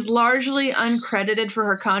 She was largely uncredited for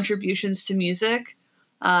her contributions to music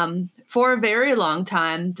for a very long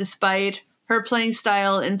time, despite her playing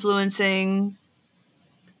style influencing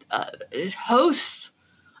hosts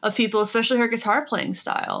of people, especially her guitar playing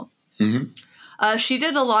style. Mm-hmm. She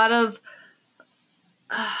did a lot of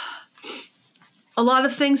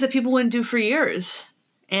things that people wouldn't do for years.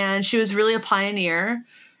 And she was really a pioneer,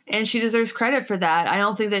 and she deserves credit for that. I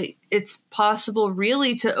don't think that it's possible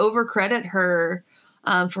really to overcredit her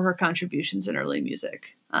for her contributions in early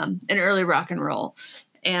music, in early rock and roll,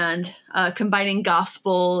 and combining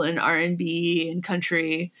gospel and R&B and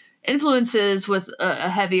country influences with a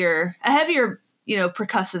heavier,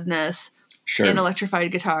 percussiveness and electrified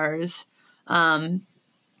guitars. And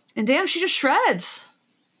damn, she just shreds.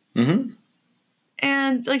 Mm-hmm.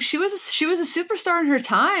 And like she was a superstar in her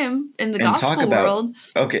time in the gospel world.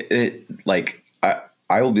 Okay,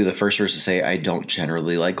 I will be the first person to say I don't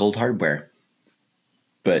generally like old hardware,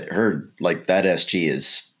 but her that SG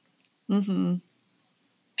is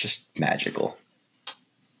just magical.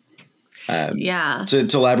 Yeah. To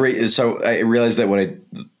elaborate, so I realized that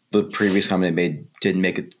the previous comment I made didn't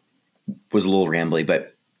make it, was a little rambly,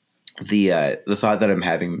 but the thought that I'm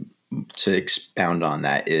having to expound on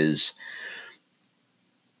that is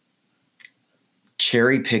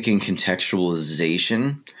cherry picking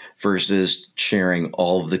contextualization versus sharing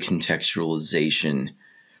all of the contextualization,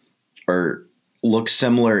 or look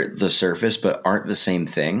similar at the surface but aren't the same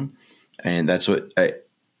thing. And that's what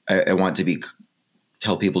I want to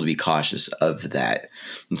tell people to be cautious of that.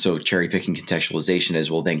 And so cherry picking contextualization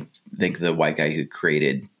is, well, think the white guy who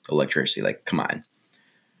created electricity. Like, come on,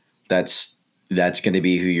 that's going to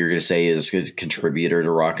be who you're going to say is a contributor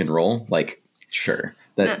to rock and roll. Like, sure.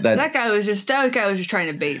 That guy was just trying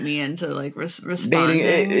to bait me into responding.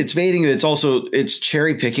 Baiting. It's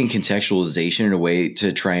cherry picking contextualization in a way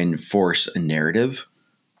to try and force a narrative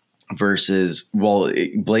versus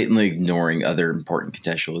blatantly ignoring other important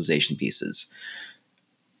contextualization pieces.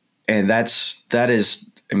 And that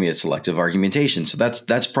is, I mean, it's selective argumentation. So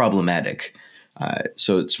that's problematic.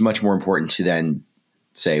 So it's much more important to then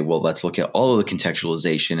say, well, let's look at all of the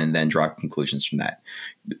contextualization and then draw conclusions from that.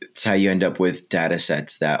 It's how you end up with data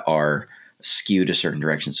sets that are skewed a certain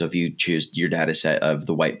direction. So if you choose your data set of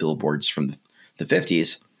the white billboards from the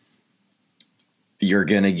 50s, you're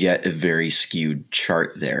going to get a very skewed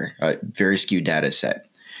chart there, a very skewed data set.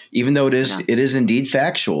 Even though it is indeed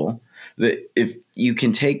factual, that if you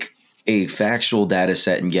can take a factual data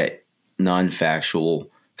set and get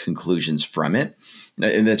non-factual conclusions from it,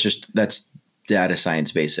 and that's data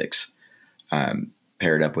science basics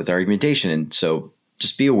paired up with argumentation. And so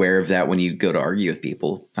just be aware of that when you go to argue with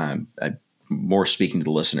people. I'm more speaking to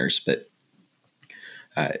the listeners, but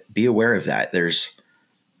be aware of that.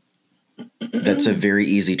 That's a very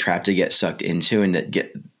easy trap to get sucked into, and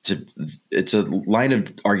it's a line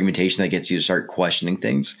of argumentation that gets you to start questioning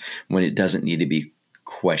things when it doesn't need to be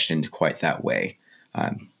questioned quite that way.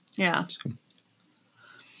 Yeah.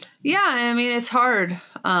 I mean, it's hard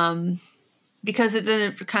because it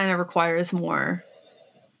then it kind of requires more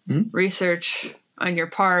research on your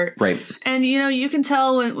part. Right. And, you can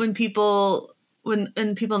tell when people in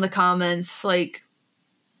the comments, like,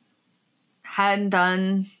 hadn't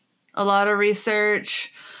done a lot of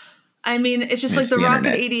research. I mean, it's just like the Rocket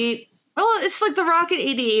internet. 88. Well, it's like the Rocket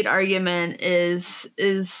 88 argument is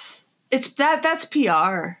that's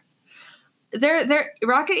PR.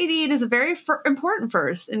 Rocket 88 is a very important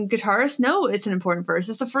verse, and guitarists know it's an important verse.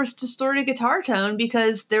 It's the first distorted guitar tone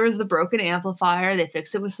because there was the broken amplifier. They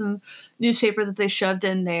fixed it with some newspaper that they shoved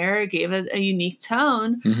in there. It gave it a unique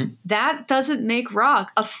tone. Mm-hmm. That doesn't make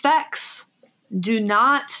rock. Effects do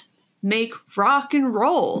not make rock and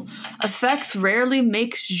roll. Effects rarely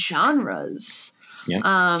make genres.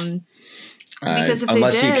 Yeah. Because if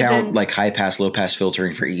unless they did, you count then, like high pass, low pass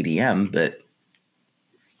filtering for EDM, but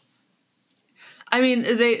I mean,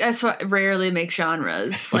 that's what rarely make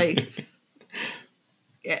genres. Like,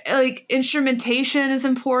 like instrumentation is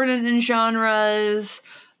important in genres,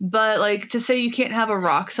 but like to say you can't have a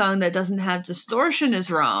rock song that doesn't have distortion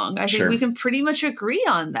is wrong. I think we can pretty much agree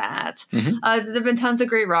on that. Mm-hmm. There've been tons of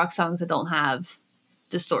great rock songs that don't have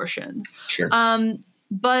distortion. Sure.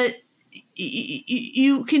 But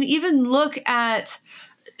you can even look at,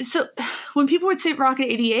 so when people would say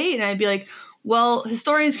Rocket 88, and I'd be like, well,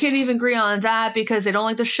 historians can't even agree on that because they don't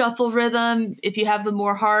like the shuffle rhythm. If you have the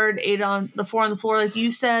more hard 4 on the floor, like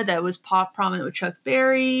you said, that was pop prominent with Chuck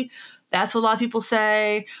Berry. That's what a lot of people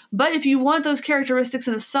say. But if you want those characteristics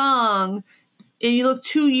in a song, and you look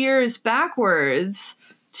 2 years backwards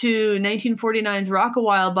to 1949's Rock a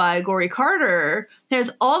While by Gory Carter, it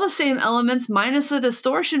has all the same elements minus the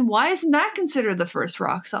distortion. Why isn't that considered the first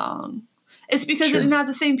rock song? It's because it didn't have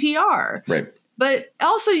the same PR. Right. But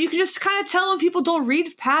also, you can just kind of tell when people don't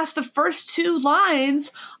read past the first 2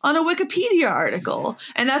 lines on a Wikipedia article.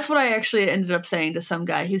 And that's what I actually ended up saying to some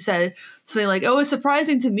guy who said something like, oh, it's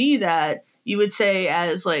surprising to me that you would say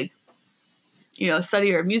as, like, a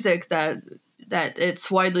studier of music that it's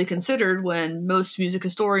widely considered when most music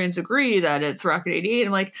historians agree that it's Rocket 88.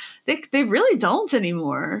 I'm like, they really don't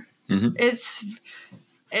anymore. Mm-hmm. It's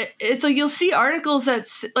like you'll see articles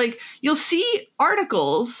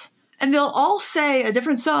and they'll all say a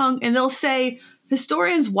different song, and they'll say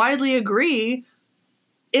historians widely agree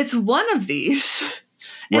it's one of these.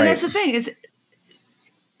 And that's the thing, is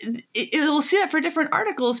we'll see that for different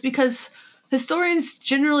articles because historians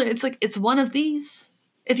generally, it's like, it's one of these.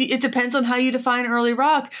 It depends on how you define early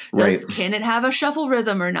rock. Can it have a shuffle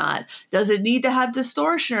rhythm or not? Does it need to have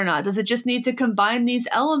distortion or not? Does it just need to combine these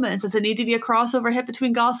elements? Does it need to be a crossover hit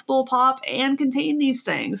between gospel, pop, and contain these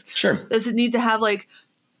things? Sure. Does it need to have like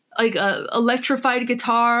a electrified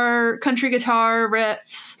guitar, country guitar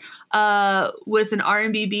riffs with an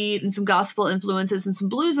R&B beat and some gospel influences and some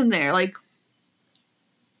blues in there? Like,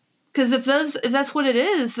 because if that's what it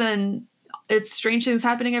is, then it's Strange Things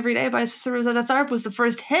Happening Every Day by Sister Rosetta Tharpe was the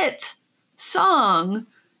first hit song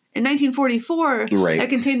in 1944 that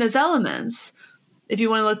contained those elements. If you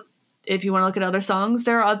want to look at other songs,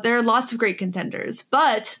 there are lots of great contenders,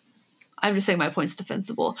 but I'm just saying my point's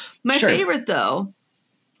defensible. My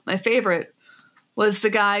favorite was the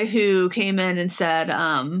guy who came in and said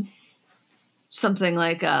something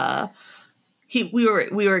like we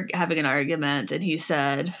were having an argument, and he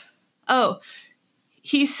said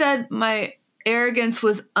my arrogance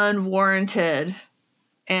was unwarranted,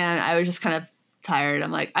 and I was just kind of tired.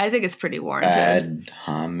 I'm like, I think it's pretty warranted. Ad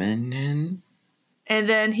hominem. And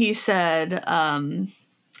then he said, I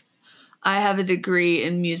have a degree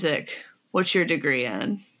in music. What's your degree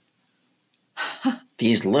in?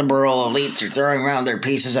 These liberal elites are throwing around their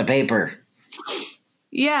pieces of paper.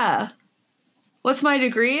 Yeah. What's my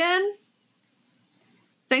degree in?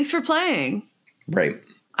 Thanks for playing. Right.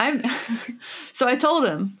 So I told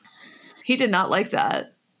him. He did not like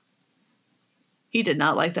that. He did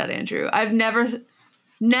not like that, Andrew. I've never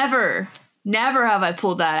have I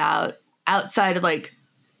pulled that out outside of like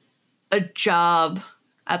a job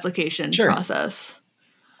application process.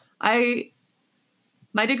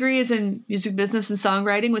 My degree is in music business and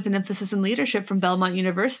songwriting with an emphasis in leadership from Belmont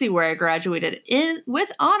University, where I graduated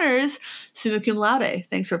with honors, summa cum laude.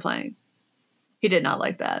 Thanks for playing. He did not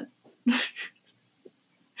like that.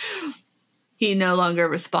 He no longer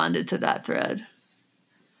responded to that thread.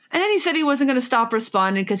 And then he said he wasn't going to stop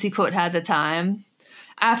responding because he, quote, had the time.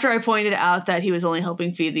 After I pointed out that he was only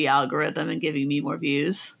helping feed the algorithm and giving me more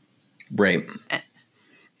views. Right.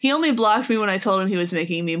 He only blocked me when I told him he was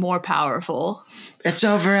making me more powerful. It's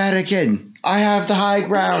over, Anakin. I have the high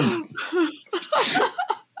ground.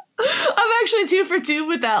 I'm actually 2 for 2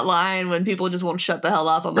 with that line when people just won't shut the hell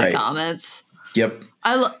up on my comments. Yep.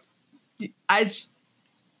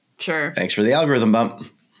 Sure. Thanks for the algorithm bump.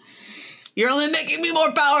 You're only making me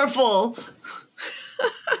more powerful.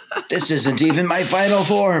 This isn't even my final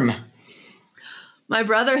form. My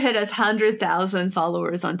brother hit 100,000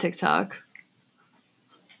 followers on TikTok.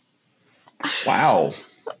 Wow.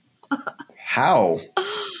 How?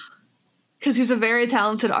 Because he's a very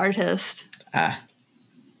talented artist.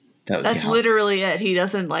 That's literally it. He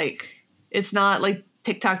doesn't it's not like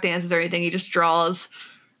TikTok dances or anything. He just draws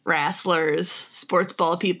wrestlers, sports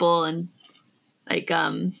ball people, and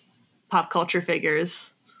pop culture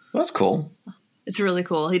figures. That's cool. It's really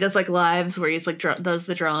cool. He does lives where he's does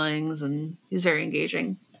the drawings, and he's very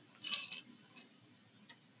engaging.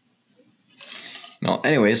 Well,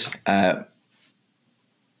 anyways,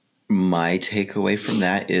 my takeaway from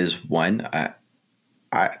that is one,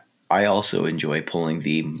 I also enjoy pulling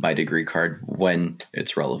my degree card when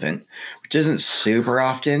it's relevant, which isn't super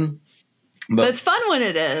often, but it's fun when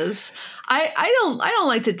it is. I don't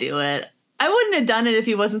like to do it. I wouldn't have done it if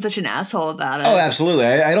he wasn't such an asshole about it. Oh, absolutely.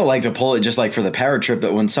 I don't like to pull it just for the power trip,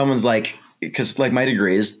 but when someone's because my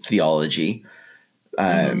degree is theology,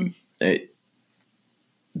 it's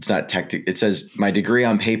not technical. It says my degree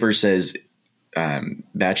on paper says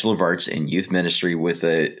Bachelor of Arts in Youth Ministry with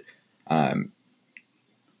a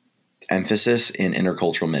emphasis in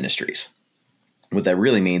intercultural ministries. What that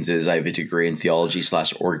really means is I have a degree in theology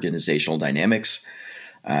 / organizational dynamics,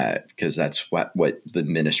 because that's what the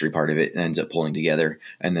ministry part of it ends up pulling together.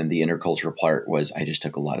 And then the intercultural part was I just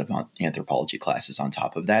took a lot of anthropology classes on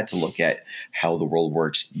top of that to look at how the world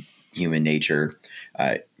works, human nature,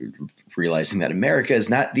 realizing that America is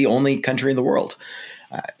not the only country in the world.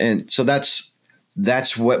 And so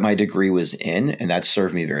that's what my degree was in, and that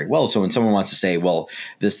served me very well. So when someone wants to say, well,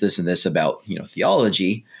 this, and this about,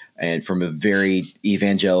 theology, and from a very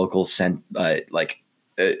evangelical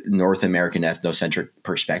North American ethnocentric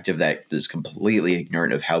perspective that is completely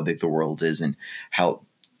ignorant of how big the world is and how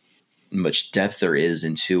much depth there is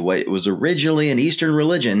into what was originally an Eastern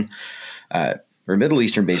religion, or Middle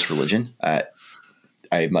Eastern based religion.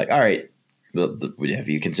 I'm like, all right, have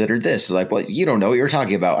you considered this? They're like, well, you don't know what you're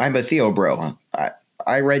talking about. I'm a Theo bro.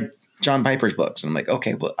 I read John Piper's books. And I'm like,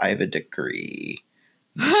 okay, well, I have a degree.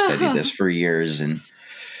 I studied this for years, and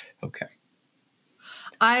okay.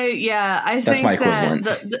 I that's think my equivalent.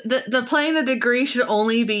 That the playing the degree should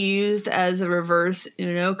only be used as a reverse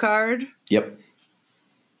Uno card. Yep.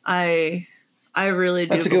 I really do.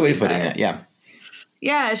 That's a good way of putting it. Yeah.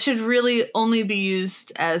 Yeah, it should really only be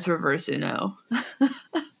used as reverse Uno.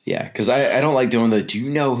 Yeah, because I don't like doing do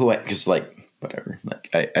you know who because whatever.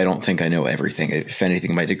 I don't think I know everything. If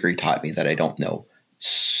anything, my degree taught me that I don't know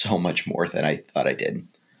so much more than I thought I did.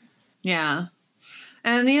 Yeah.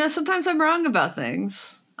 And, sometimes I'm wrong about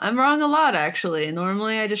things. I'm wrong a lot, actually.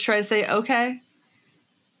 Normally, I just try to say, okay.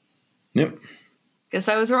 Yep. Guess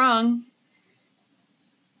I was wrong.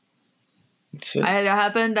 That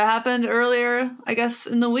happened earlier, I guess,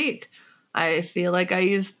 in the week. I feel like I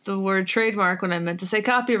used the word trademark when I meant to say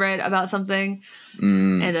copyright about something.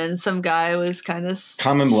 And then some guy was kind of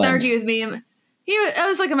snarky with me. I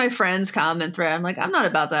was in my friend's comment thread. I'm like, I'm not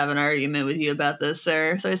about to have an argument with you about this,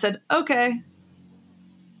 sir. So I said, okay.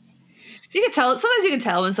 You can tell. Sometimes you can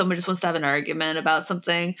tell when someone just wants to have an argument about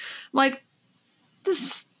something. I'm like,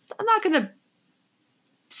 I'm not going to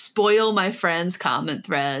spoil my friend's comment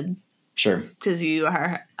thread. Sure. Because you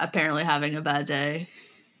are apparently having a bad day.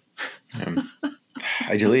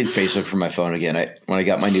 I deleted Facebook from my phone again. When I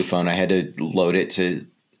got my new phone, I had to load it to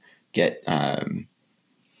get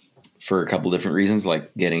for a couple different reasons,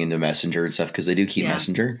 like getting into Messenger and stuff, because they do keep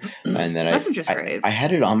Messenger. And then Messenger's great. I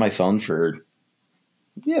had it on my phone for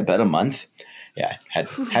about a month. Yeah, had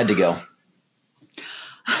to go.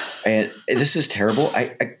 And this is terrible.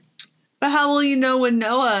 But how will you know when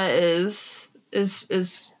Noah is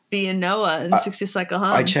being Noah in 60 Cycle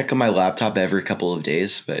Hum? I check on my laptop every couple of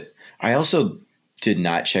days, but I also did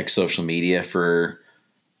not check social media for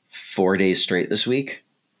 4 days straight this week.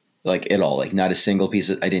 Like at all, like not a single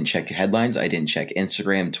piece of, I didn't check headlines. I didn't check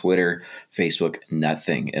Instagram, Twitter, Facebook,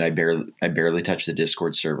 nothing. And I barely touched the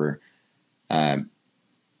Discord server. I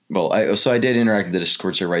did interact with the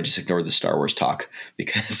Discord server. I just ignored the Star Wars talk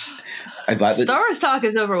because I bought the Star Wars talk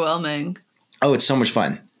is overwhelming. Oh, it's so much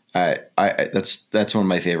fun. That's one of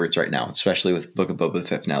my favorites right now, especially with Book of Boba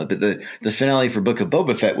Fett finale. But the finale for Book of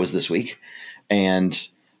Boba Fett was this week, and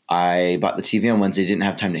I bought the TV on Wednesday. Didn't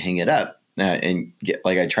have time to hang it up.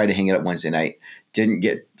 I tried to hang it up Wednesday night,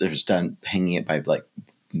 was done hanging it by like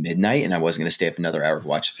midnight, and I wasn't going to stay up another hour to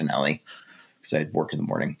watch the finale because I had work in the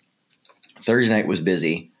morning. Thursday night was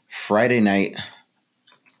busy. Friday night,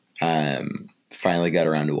 finally got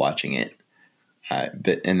around to watching it. And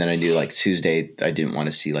then I knew like Tuesday, I didn't want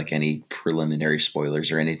to see like any preliminary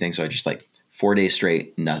spoilers or anything. So I just like 4 days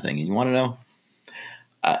straight, nothing. And you want to know,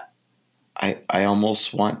 I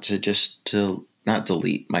almost want to not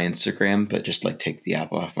delete my Instagram, but just like take the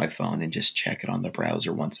app off my phone and just check it on the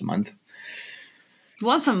browser once a month.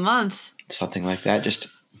 Once a month? Something like that.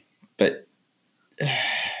 But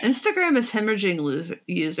Instagram is hemorrhaging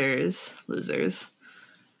losers.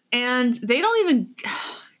 And they don't even,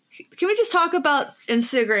 can we just talk about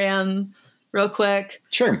Instagram real quick?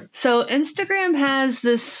 Sure. So Instagram has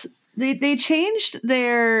this, they changed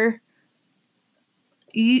their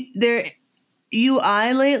UI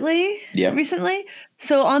recently.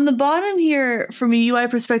 So on the bottom here, from a UI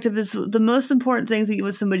perspective, is the most important things that you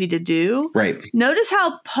want somebody to do. Right. Notice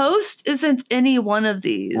how post isn't any one of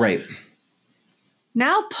these. Right.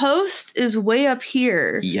 Now post is way up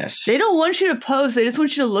here. Yes. They don't want you to post. They just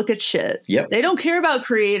want you to look at shit. Yep. They don't care about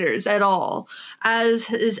creators at all, as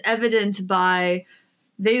is evident by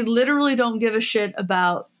they literally don't give a shit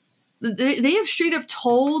about. They have straight up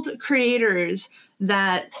told creators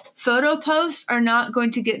that photo posts are not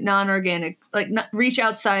going to get non-organic, like not reach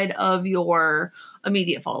outside of your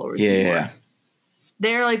immediate followers anymore. Yeah.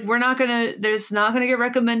 They're like, there's not going to get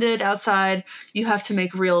recommended outside. You have to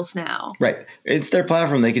make Reels now. Right. It's their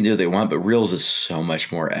platform. They can do what they want, but Reels is so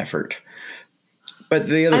much more effort. But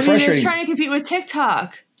the other frustrating... they're trying to compete with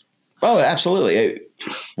TikTok. Oh, absolutely.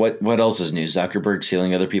 What else is new? Zuckerberg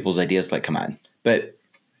stealing other people's ideas? Like, come on. But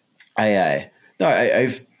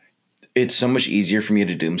it's so much easier for me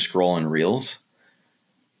to doom scroll on Reels.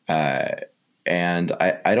 And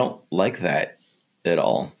I don't like that at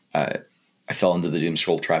all. I fell into the doom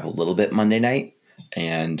scroll trap a little bit Monday night,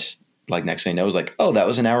 and like next thing I know, I was like, oh, that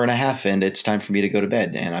was an hour and a half, and it's time for me to go to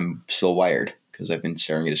bed, and I'm still wired because I've been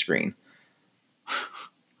staring at a screen.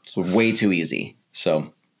 It's way too easy.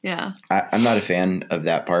 So yeah, I'm not a fan of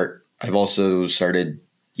that part. I've also started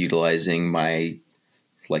utilizing my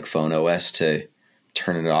like phone OS to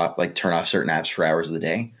turn off certain apps for hours of the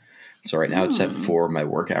day. So right now it's set for my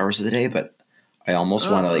work hours of the day, but I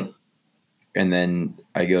almost want to like. And then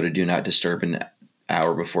I go to do not disturb an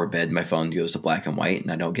hour before bed. My phone goes to black and white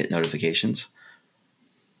and I don't get notifications.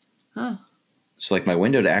 Huh. So like my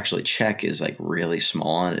window to actually check is like really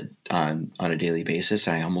small on a daily basis.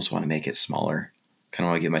 And I almost want to make it smaller. Kind of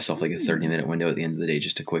want to give myself like a 30-minute window at the end of the day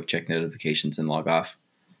just to quick check notifications and log off.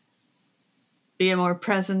 Be a more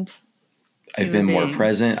present. I've been more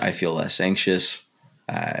present. I feel less anxious.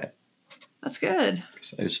 That's good.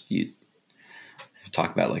 You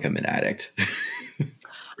talk about like I'm an addict.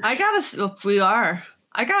 I gotta stop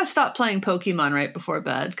playing Pokemon right before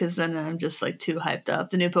bed because then I'm just like too hyped up.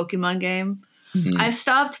 The new Pokemon game. Mm-hmm. I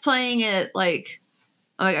stopped playing it I'm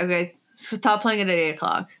like, okay, stop playing it at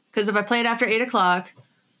 8:00 because if I play it after 8:00,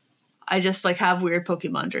 I just like have weird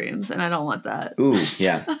Pokemon dreams and I don't want that. Ooh,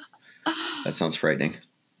 yeah. That sounds frightening.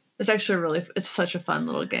 It's actually it's such a fun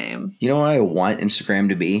little game. You know what I want Instagram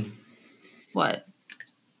to be? What?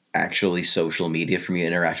 Actually social media for me to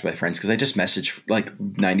interact with my friends, because I just message like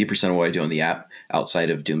 90% of what I do on the app outside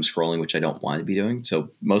of doom scrolling, which I don't want to be doing. So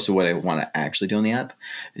most of what I want to actually do on the app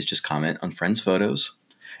is just comment on friends' photos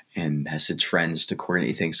and message friends to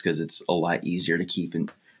coordinate things, because it's a lot easier to keep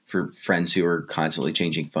for friends who are constantly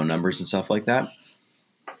changing phone numbers and stuff like that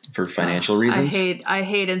for financial reasons. I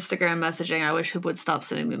hate Instagram messaging. I wish people would stop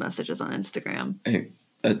sending me messages on Instagram.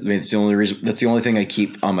 I mean, it's the only reason. That's the only thing I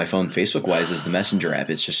keep on my phone, Facebook-wise, is the Messenger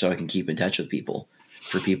app. It's just so I can keep in touch with people.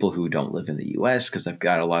 For people who don't live in the U.S., because I've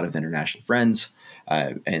got a lot of international friends,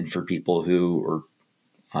 and for people who are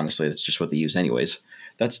honestly, that's just what they use anyways.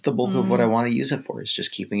 That's the bulk of what I want to use it for. Is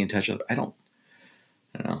just keeping in touch with. I don't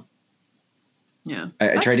know. Yeah,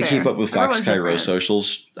 I try to keep up with Fox Cairo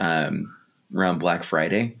socials around Black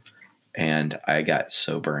Friday, and I got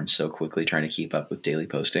so burned so quickly trying to keep up with daily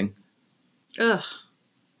posting. Ugh.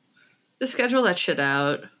 Just schedule that shit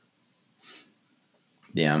out.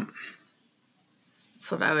 Yeah.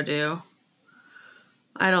 That's what I would do.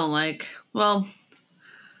 I don't like, well,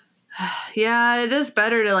 yeah, it is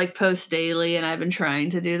better to like post daily, and I've been trying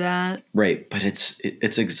to do that. Right, but it's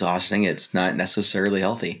exhausting. It's not necessarily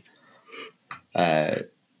healthy.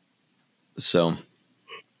 So,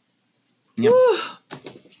 yep.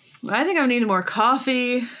 I think I need more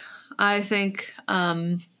coffee. I think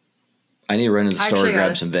I need to run to the store and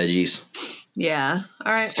grab some veggies. Yeah.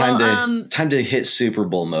 All right. It's time to hit Super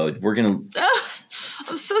Bowl mode. We're gonna.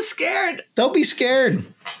 I'm so scared. Don't be scared.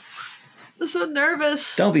 I'm so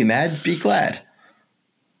nervous. Don't be mad. Be glad.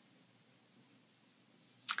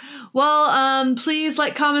 Well, please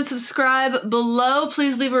like, comment, subscribe below.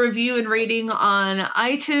 Please leave a review and rating on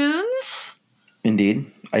iTunes.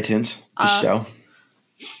 Indeed. iTunes. The show.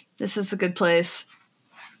 This is a good place.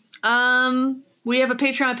 We have a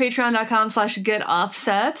Patreon,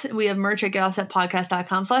 patreon.com/getoffset. We have merch at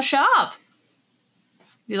getoffsetpodcast.com/shop. If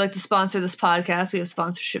you'd like to sponsor this podcast, we have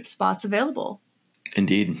sponsorship spots available.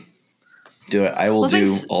 Indeed. Do it. I will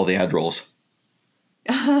do all the ad rolls.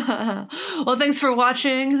 Well, thanks for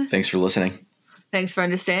watching. Thanks for listening. Thanks for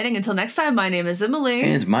understanding. Until next time, my name is Emily.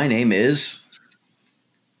 And my name is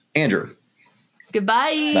Andrew.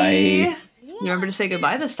 Goodbye. Bye. You remember to say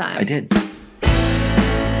goodbye this time. I did.